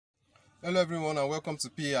Hello everyone and welcome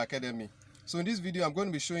to PA Academy. So in this video I'm going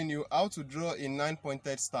to be showing you how to draw a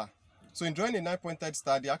 9-pointed star. So in drawing a 9-pointed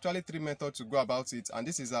star, there are actually three methods to go about it, and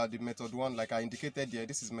this is the method 1. Like I indicated here,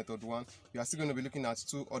 this is method 1. You are still going to be looking at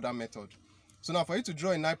two other methods. So now for you to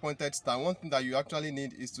draw a 9-pointed star, one thing that you actually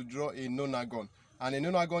need is to draw a nonagon. And a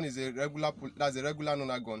nonagon is a regular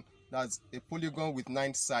nonagon. That's a polygon with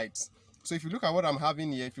 9 sides. So if you look at what I'm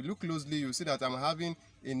having here, if you look closely, you'll see that I'm having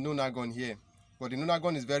a nonagon here. But the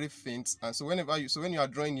nonagon is very faint, and so when you are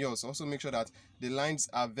drawing yours, also make sure that the lines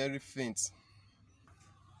are very faint,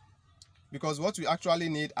 because what we actually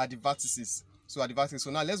need are the vertices. So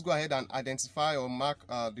now let's go ahead and identify or mark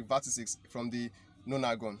the vertices from the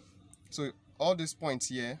nonagon. So all these points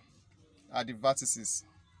here are the vertices.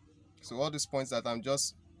 So all these points that I'm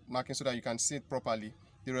just marking so that you can see it properly,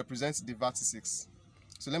 they represent the vertices.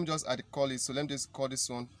 So let me just call it. So let me just call this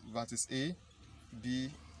one vertex A, B,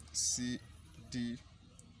 C, D,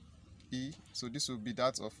 E. So this will be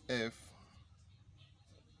that of F,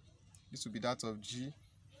 this will be that of G,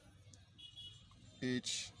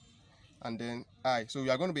 H, and then I. So we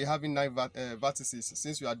are going to be having 9 vertices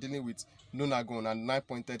since we are dealing with nonagon and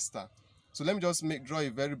 9-pointed star. So let me just draw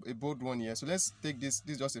a bold one here. So let's take this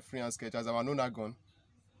is just a freehand sketch as our nonagon.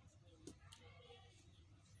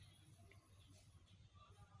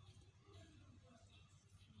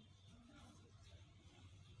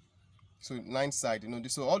 So 9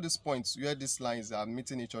 sides, so all these points where these lines are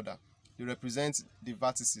meeting each other, they represent the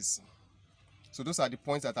vertices. So those are the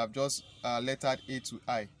points that I've just lettered A to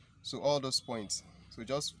I. So all those points. So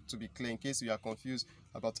just to be clear, in case you are confused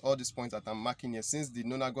about all these points that I'm marking here, since the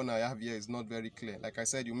nonagon I have here is not very clear, like I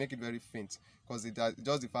said, you make it very faint, because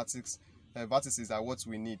just the vertices are what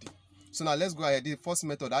we need. So now let's go ahead. The first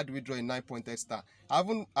method, how do we draw a 9-pointed star? I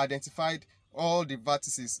haven't identified all the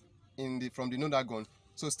vertices from the nonagon.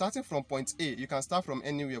 So starting from point A, you can start from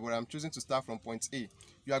anywhere, but I'm choosing to start from point A.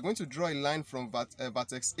 You are going to draw a line from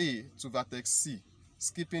vertex A to vertex C,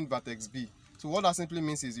 skipping vertex B. So what that simply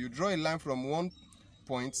means is you draw a line from one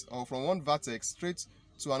point or from one vertex straight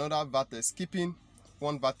to another vertex, skipping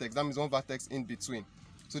one vertex. That means one vertex in between.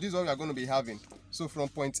 So this is what we are going to be having. So from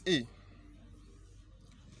point A,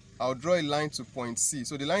 I'll draw a line to point C.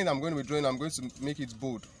 So the line I'm going to be drawing, I'm going to make it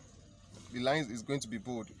bold. The line is going to be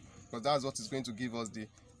bold, because that's what is going to give us the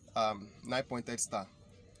 9-pointed star.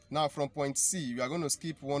 Now from point C, we are going to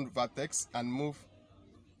skip one vertex and move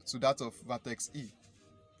to that of vertex E.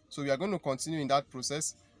 So we are going to continue in that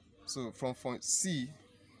process. So from point C,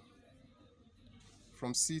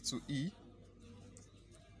 from C to E.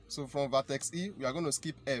 So from vertex E, we are going to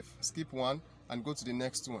skip F, skip one, and go to the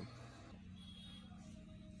next one.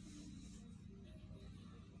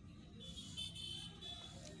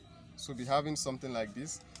 So be having something like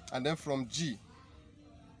this. And then from G,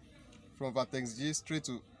 from vertex G straight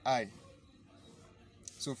to I.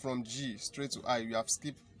 So from G straight to I, we have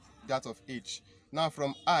skipped that of H. Now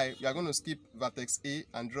from I, we are going to skip vertex A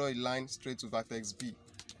and draw a line straight to vertex B.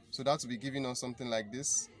 So that will be giving us something like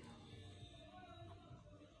this.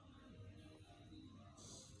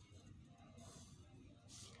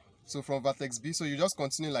 So from vertex B, so you just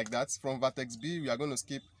continue like that. From vertex B, we are going to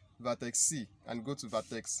skip vertex C and go to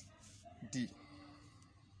vertex D.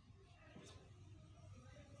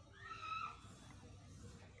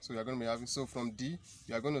 So we are going to be having, so from D,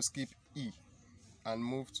 we are going to skip E and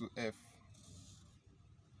move to F.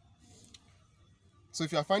 So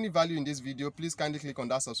if you are finding value in this video, please kindly click on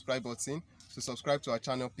that subscribe button to subscribe to our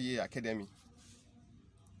channel PA Academy.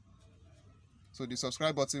 So the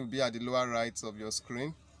subscribe button will be at the lower right of your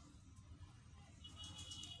screen.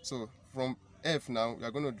 So from F now, we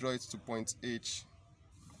are going to draw it to point H.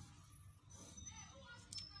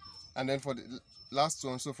 And then for the last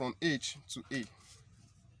one, so from H to A.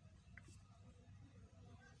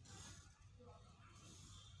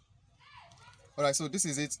 Alright, so this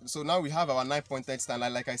is it. So now we have our 9-pointed star.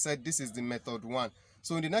 Like I said, this is the method 1.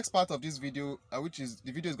 So in the next part of this video, which is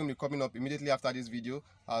the video is going to be coming up immediately after this video,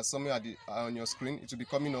 somewhere on your screen, it will be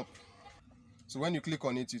coming up. So when you click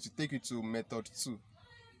on it, it will take you to method 2.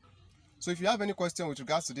 So if you have any question with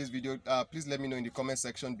regards to this video, please let me know in the comment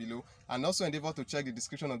section below, and also endeavor to check the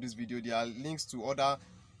description of this video. There are links to other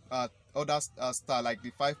star, like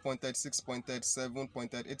the 5-pointed, 6-pointed,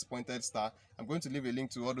 7-pointed, 8-pointed star. I'm going to leave a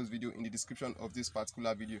link to all those videos in the description of this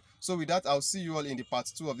particular video. So with that, I'll see you all in the part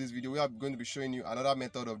 2 of this video. We are going to be showing you another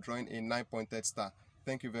method of drawing a 9-pointed star.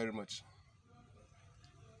 Thank you very much.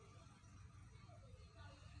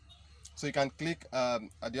 So you can click at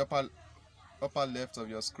the upper left of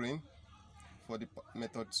your screen for the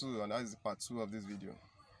method 2, and that is the part 2 of this video.